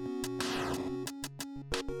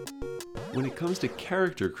 When it comes to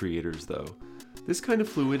character creators, though, this kind of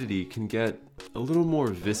fluidity can get a little more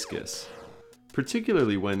viscous,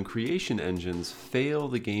 particularly when creation engines fail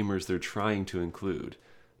the gamers they're trying to include.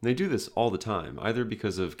 And they do this all the time, either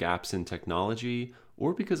because of gaps in technology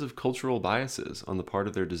or because of cultural biases on the part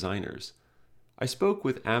of their designers. I spoke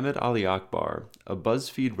with Ahmed Ali Akbar, a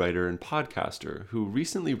BuzzFeed writer and podcaster who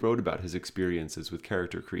recently wrote about his experiences with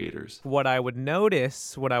character creators. What I would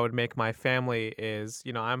notice when I would make my family is,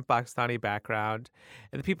 I'm Pakistani background,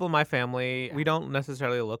 and the people in my family, we don't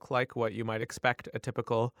necessarily look like what you might expect a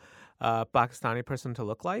typical Pakistani person to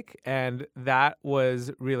look like, and that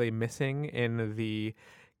was really missing in the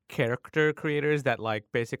character creators that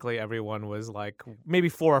basically everyone was maybe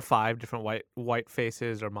 4 or 5 different white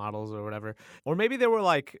faces or models or whatever. Or maybe they were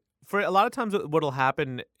for a lot of times what'll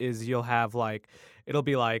happen is you'll have it'll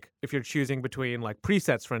be if you're choosing between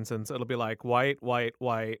presets, for instance, it'll be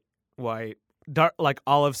white, dark,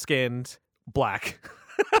 olive skinned, black.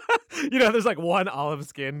 There's one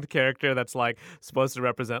olive-skinned character that's supposed to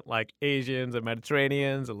represent Asians and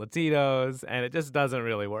Mediterraneans and Latinos, and it just doesn't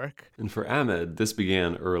really work. And for Ahmed, this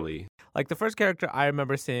began early. The first character I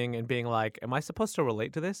remember seeing and being am I supposed to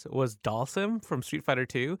relate to this was Dalsim from Street Fighter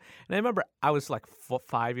 2. And I remember I was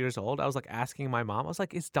 5 years old. I was asking my mom, I was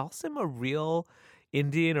is Dalsim a real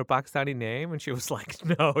Indian or Pakistani name? And she was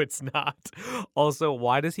no, it's not. Also,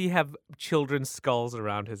 why does he have children's skulls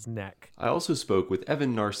around his neck? I also spoke with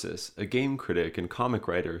Evan Narcis, a game critic and comic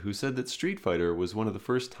writer who said that Street Fighter was one of the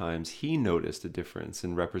first times he noticed a difference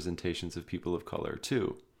in representations of people of color,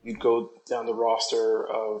 too. You'd go down the roster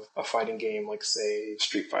of a fighting game like, say,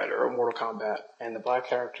 Street Fighter or Mortal Kombat, and the black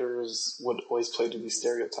characters would always play to these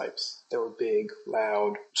stereotypes. They were big,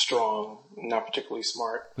 loud, strong, not particularly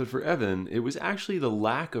smart. But for Evan, it was actually the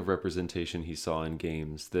lack of representation he saw in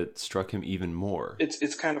games that struck him even more.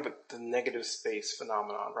 It's kind of the negative space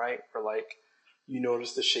phenomenon, right? Where, you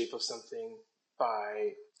notice the shape of something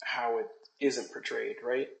by how it isn't portrayed,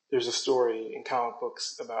 right? There's a story in comic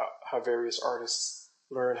books about how various artists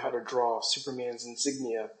learn how to draw Superman's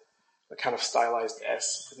insignia, a kind of stylized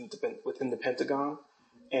S within the Pentagon.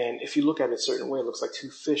 And if you look at it a certain way, it looks like 2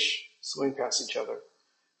 fish swimming past each other.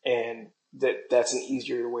 And that's an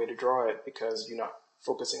easier way to draw it because you're not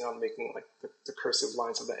focusing on making the cursive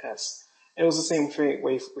lines of the S. And it was the same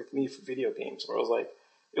way with me for video games, where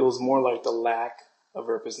it was more like the lack of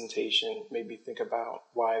representation made me think about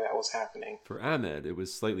why that was happening. For Ahmed, it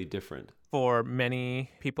was slightly different. For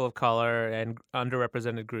many people of color and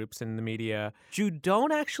underrepresented groups in the media, you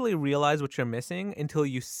don't actually realize what you're missing until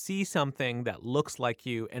you see something that looks like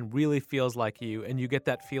you and really feels like you, and you get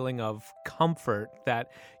that feeling of comfort that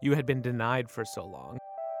you had been denied for so long.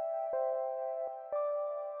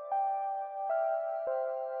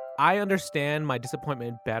 I understand my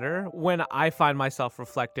disappointment better when I find myself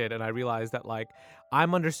reflected and I realize that, like,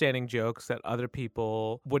 I'm understanding jokes that other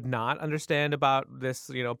people would not understand about this,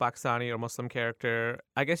 Pakistani or Muslim character.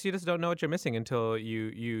 I guess you just don't know what you're missing until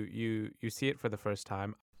you see it for the first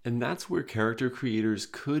time. And that's where character creators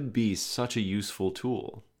could be such a useful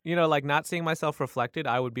tool. Like not seeing myself reflected,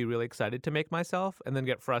 I would be really excited to make myself and then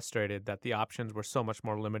get frustrated that the options were so much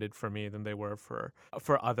more limited for me than they were for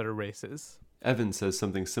other races. Evan says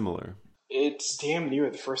something similar. It's damn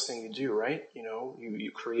near the first thing you do, right?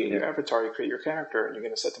 You create your avatar, you create your character, and you're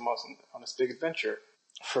going to set them off on this big adventure.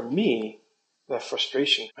 For me, that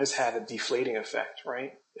frustration has had a deflating effect,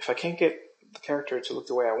 right? If I can't get the character to look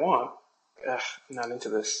the way I want, I'm not into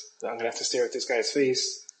this. I'm going to have to stare at this guy's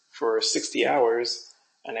face for 60 hours,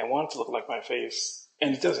 and I want it to look like my face,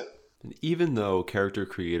 and it doesn't. And even though character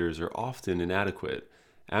creators are often inadequate,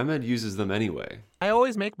 Ahmed uses them anyway. I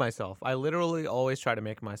always make myself. I literally always try to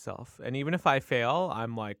make myself. And even if I fail,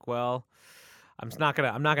 I'm like, well, I'm not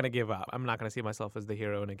gonna give up. I'm not gonna see myself as the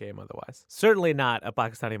hero in a game otherwise. Certainly not a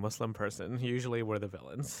Pakistani Muslim person. Usually we're the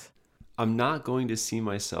villains. I'm not going to see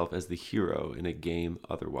myself as the hero in a game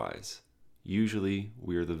otherwise. Usually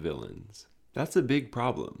we're the villains. That's a big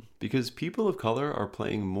problem because people of color are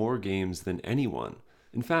playing more games than anyone.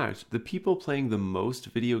 In fact, the people playing the most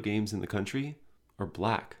video games in the country are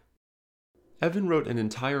black. Evan wrote an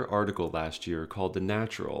entire article last year called The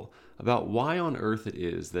Natural about why on earth it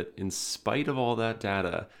is that in spite of all that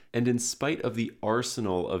data and in spite of the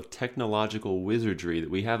arsenal of technological wizardry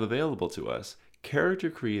that we have available to us,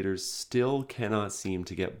 character creators still cannot seem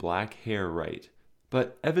to get black hair right.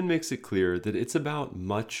 But Evan makes it clear that it's about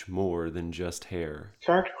much more than just hair.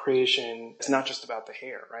 Character creation is not just about the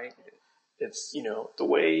hair, right? It's, the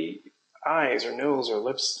way eyes or nose or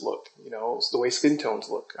lips look, it's the way skin tones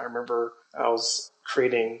look. I remember I was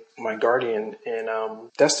creating my Guardian in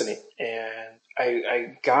Destiny, and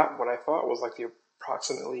I got what I thought was like the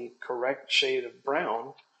approximately correct shade of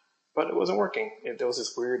brown, but it wasn't working. There was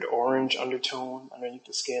this weird orange undertone underneath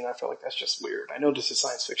the skin. I felt like that's just weird. I know this is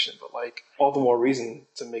science fiction, but like all the more reason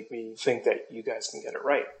to make me think that you guys can get it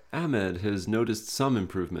right. Ahmed has noticed some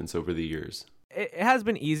improvements over the years. It has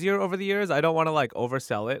been easier over the years. I don't want to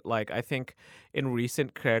oversell it. I think in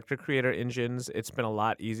recent character creator engines, it's been a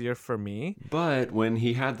lot easier for me. But when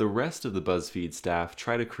he had the rest of the BuzzFeed staff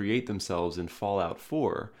try to create themselves in Fallout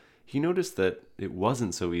 4, he noticed that it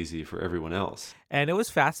wasn't so easy for everyone else. And it was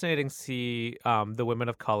fascinating to see the women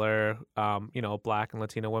of color, Black and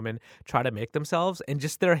Latino women, try to make themselves, and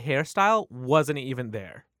just their hairstyle wasn't even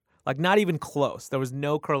there. Not even close. There was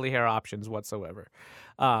no curly hair options whatsoever.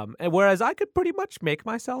 And whereas I could pretty much make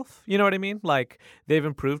myself, you know what I mean? They've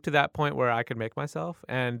improved to that point where I could make myself.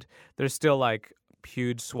 And there's still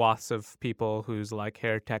huge swaths of people whose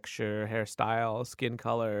hair texture, hairstyle, skin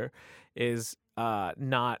color is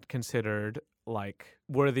not considered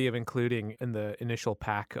worthy of including in the initial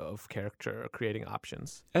pack of character creating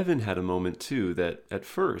options. Evan had a moment too that at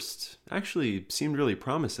first actually seemed really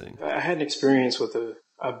promising. I had an experience with a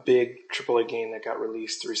big AAA game that got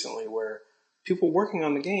released recently where people working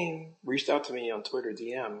on the game reached out to me on Twitter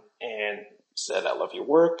DM and said, I love your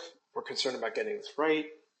work. We're concerned about getting this right.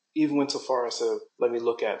 Even went so far as to let me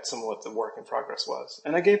look at some of what the work in progress was.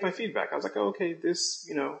 And I gave my feedback. I was like, oh, okay, this,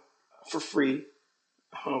 for free.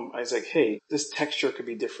 I was like, hey, this texture could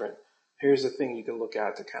be different. Here's the thing you can look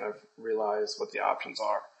at to kind of realize what the options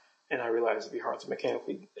are. And I realized it'd be hard to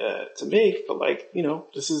mechanically to make, but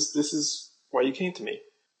this is why you came to me.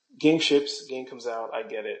 Game ships, game comes out, I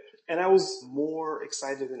get it. And I was more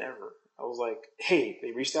excited than ever. I was like, hey,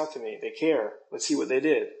 they reached out to me, they care, let's see what they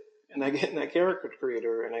did. And I get in that character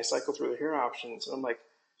creator and I cycle through the hair options and I'm like,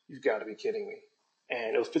 you've got to be kidding me.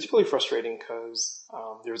 And it was particularly frustrating because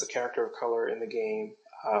there was a character of color in the game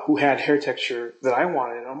who had hair texture that I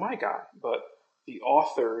wanted on my guy, but the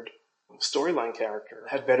authored storyline character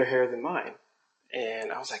had better hair than mine.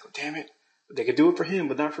 And I was like, well, damn it, they could do it for him,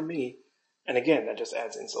 but not for me. And again, that just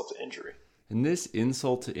adds insult to injury. And this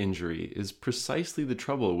insult to injury is precisely the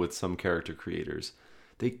trouble with some character creators.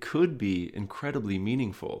 They could be incredibly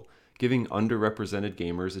meaningful, giving underrepresented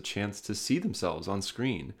gamers a chance to see themselves on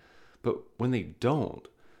screen. But when they don't,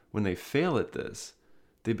 when they fail at this,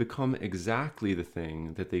 they become exactly the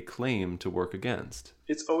thing that they claim to work against.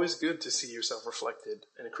 It's always good to see yourself reflected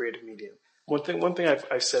in a creative medium. One thing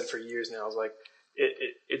I've said for years now is like,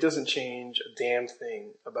 it doesn't change a damn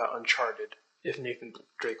thing about Uncharted if Nathan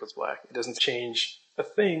Drake was black. It doesn't change a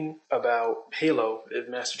thing about Halo if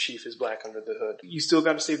Master Chief is black under the hood. You still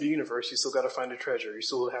got to save the universe. You still got to find a treasure. You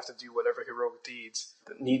still have to do whatever heroic deeds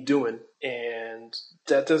that need doing. And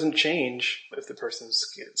that doesn't change if the person's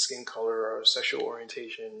skin color or sexual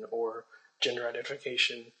orientation or gender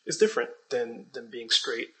identification is different than being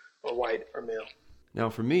straight or white or male. Now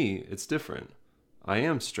for me, it's different. I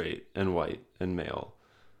am straight and white and male.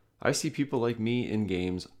 I see people like me in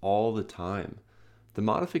games all the time. The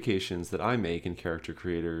modifications that I make in character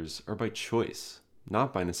creators are by choice,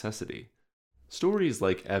 not by necessity. Stories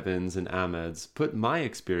like Evan's and Ahmed's put my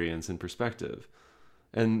experience in perspective.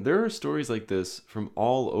 And there are stories like this from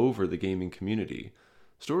all over the gaming community.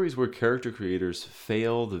 Stories where character creators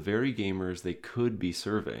fail the very gamers they could be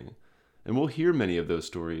serving. And we'll hear many of those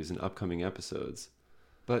stories in upcoming episodes.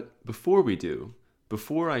 But before we do,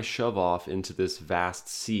 before I shove off into this vast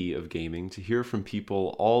sea of gaming to hear from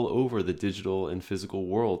people all over the digital and physical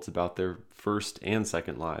worlds about their first and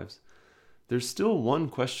second lives, there's still one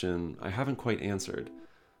question I haven't quite answered.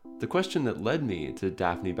 The question that led me to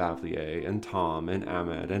Daphne Bavelier and Tom and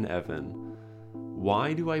Ahmed and Evan.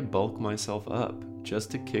 Why do I bulk myself up just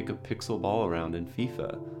to kick a pixel ball around in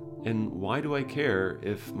FIFA? And why do I care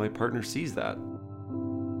if my partner sees that?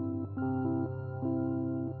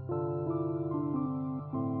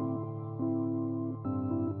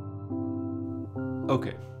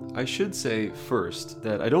 Okay, I should say first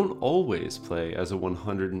that I don't always play as a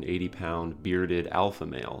 180-pound bearded alpha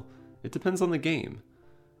male. It depends on the game.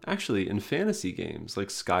 Actually, in fantasy games like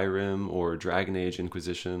Skyrim or Dragon Age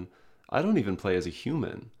Inquisition, I don't even play as a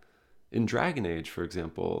human. In Dragon Age, for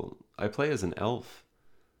example, I play as an elf.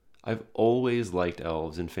 I've always liked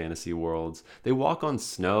elves in fantasy worlds. They walk on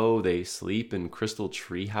snow, they sleep in crystal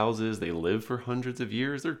tree houses, they live for hundreds of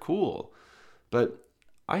years, they're cool. But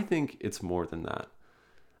I think it's more than that.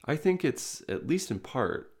 I think it's, at least in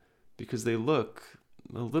part, because they look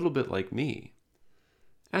a little bit like me.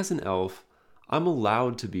 As an elf, I'm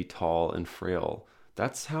allowed to be tall and frail.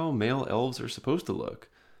 That's how male elves are supposed to look.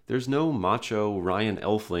 There's no macho Ryan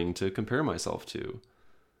Elfling to compare myself to.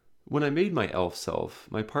 When I made my elf self,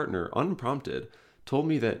 my partner, unprompted, told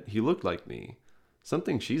me that he looked like me,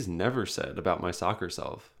 something she's never said about my soccer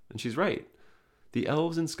self, and she's right. The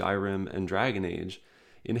elves in Skyrim and Dragon Age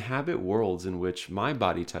inhabit worlds in which my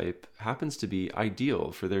body type happens to be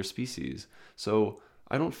ideal for their species, so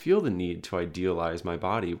I don't feel the need to idealize my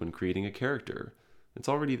body when creating a character. It's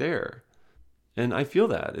already there. And I feel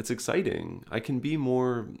that. It's exciting. I can be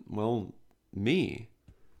more, well, me.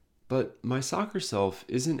 But my soccer self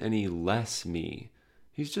isn't any less me.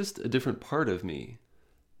 He's just a different part of me.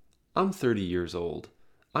 I'm 30 years old.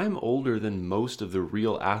 I'm older than most of the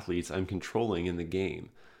real athletes I'm controlling in the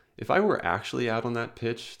game. If I were actually out on that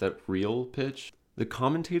pitch, that real pitch, the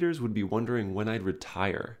commentators would be wondering when I'd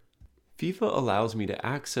retire. FIFA allows me to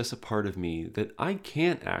access a part of me that I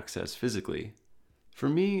can't access physically. For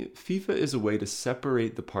me, FIFA is a way to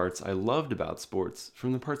separate the parts I loved about sports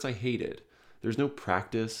from the parts I hated. There's no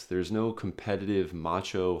practice, there's no competitive,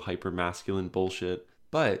 macho, hypermasculine bullshit,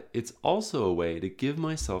 but it's also a way to give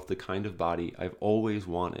myself the kind of body I've always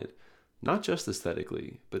wanted, not just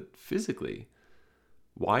aesthetically, but physically.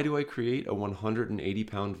 Why do I create a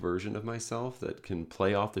 180-pound version of myself that can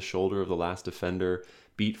play off the shoulder of the last defender,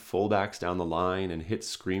 beat fullbacks down the line, and hit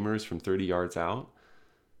screamers from 30 yards out?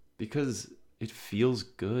 Because it feels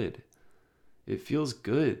good. It feels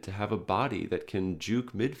good to have a body that can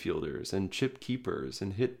juke midfielders and chip keepers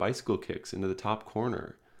and hit bicycle kicks into the top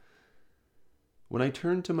corner. When I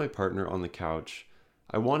turned to my partner on the couch,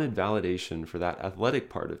 I wanted validation for that athletic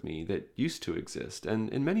part of me that used to exist, and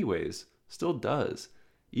in many ways still does,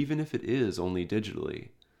 even if it is only digitally.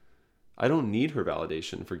 I don't need her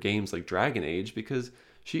validation for games like Dragon Age because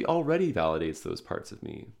she already validates those parts of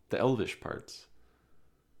me, the elvish parts.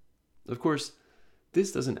 Of course,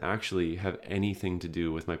 this doesn't actually have anything to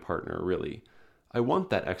do with my partner, really. I want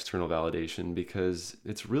that external validation because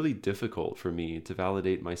it's really difficult for me to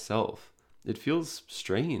validate myself. It feels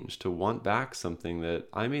strange to want back something that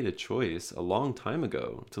I made a choice a long time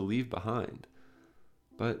ago to leave behind.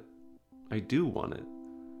 But I do want it.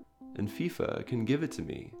 And FIFA can give it to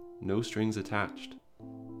me, no strings attached.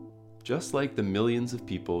 Just like the millions of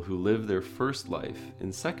people who live their first life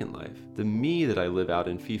in Second Life, the me that I live out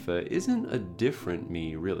in FIFA isn't a different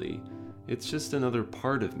me, really. It's just another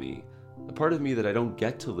part of me, a part of me that I don't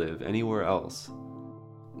get to live anywhere else.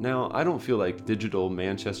 Now, I don't feel like digital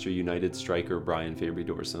Manchester United striker Brian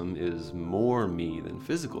Fabre-Dorsum is more me than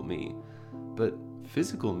physical me, but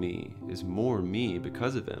physical me is more me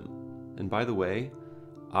because of him. And by the way,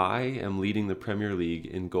 I am leading the Premier League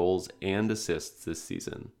in goals and assists this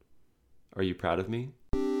season. Are you proud of me?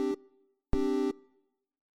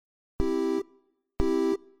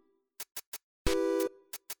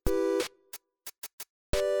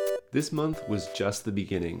 This month was just the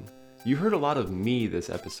beginning. You heard a lot of me this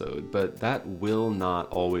episode, but that will not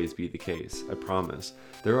always be the case, I promise.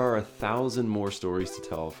 There are 1,000 more stories to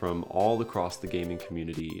tell from all across the gaming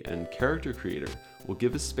community, and Character Creator will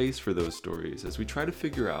give us space for those stories as we try to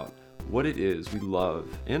figure out what it is we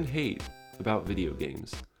love and hate about video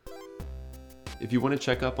games. If you want to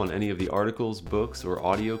check up on any of the articles, books, or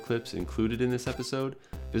audio clips included in this episode,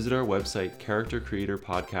 visit our website,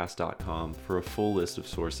 charactercreatorpodcast.com, for a full list of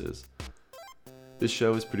sources. This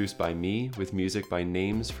show is produced by me, with music by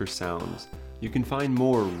Names for Sounds. You can find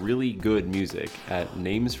more really good music at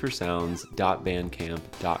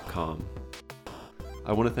namesforsounds.bandcamp.com.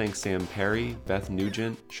 I want to thank Sam Perry, Beth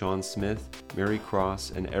Nugent, Sean Smith, Mary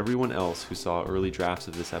Cross, and everyone else who saw early drafts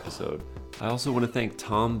of this episode. I also want to thank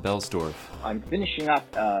Tom Belsdorf. I'm finishing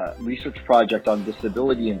up a research project on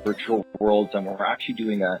disability in virtual worlds, and we're actually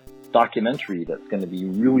doing a documentary that's going to be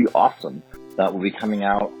really awesome that will be coming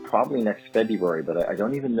out probably next February, but I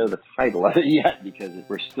don't even know the title of it yet because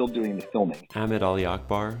we're still doing the filming. Ahmed Ali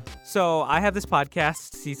Akbar. So I have this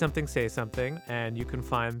podcast, See Something, Say Something, and you can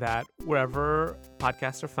find that wherever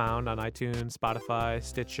podcasts are found, on iTunes, Spotify,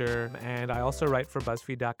 Stitcher, and I also write for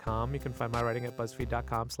BuzzFeed.com. You can find my writing at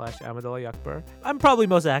BuzzFeed.com/Ahmed Ali Akbar. I'm probably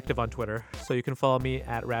most active on Twitter, so you can follow me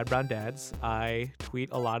at RadBrownDads. I tweet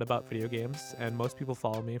a lot about video games, and most people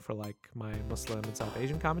follow me for like my Muslim and South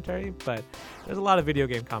Asian commentary, but there's a lot of video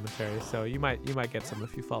game commentary, so you might get some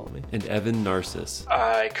if you follow me. And Evan Narcissus.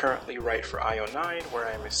 I currently write for IO9, where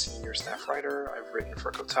I'm a senior staff writer. I've written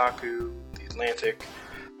for Kotaku, The Atlantic,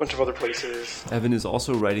 a bunch of other places. Evan is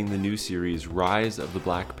also writing the new series Rise of the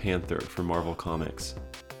Black Panther for Marvel Comics.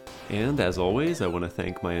 And as always, I want to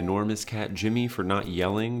thank my enormous cat Jimmy for not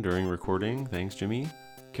yelling during recording. Thanks, Jimmy.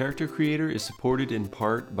 Character Creator is supported in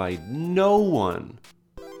part by no one.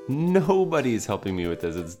 Nobody's helping me with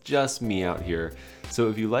this. It's just me out here. So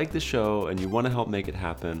if you like the show and you want to help make it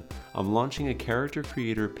happen, I'm launching a Character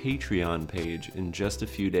Creator Patreon page in just a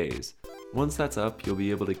few days. Once that's up, you'll be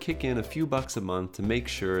able to kick in a few bucks a month to make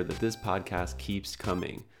sure that this podcast keeps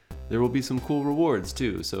coming. There will be some cool rewards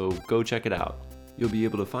too, so go check it out. You'll be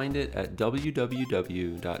able to find it at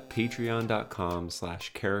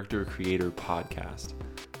www.patreon.com/charactercreatorpodcast.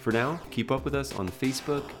 For now, keep up with us on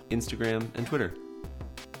Facebook, Instagram, and Twitter.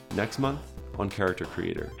 Next month on Character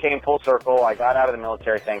Creator. Came full circle. I got out of the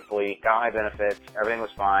military, thankfully, got my benefits, everything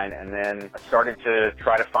was fine, and then I started to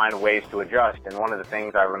try to find ways to adjust. And one of the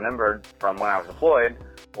things I remembered from when I was deployed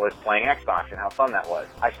was playing Xbox and how fun that was.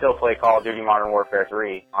 I still play Call of Duty Modern Warfare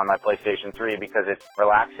 3 on my PlayStation 3 because it's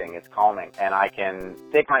relaxing, it's calming, and I can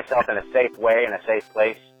take myself in a safe way, in a safe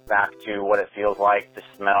place, back to what it feels like to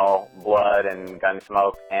smell blood and gun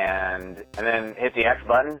smoke, and then hit the X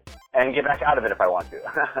button and get back out of it if I want to.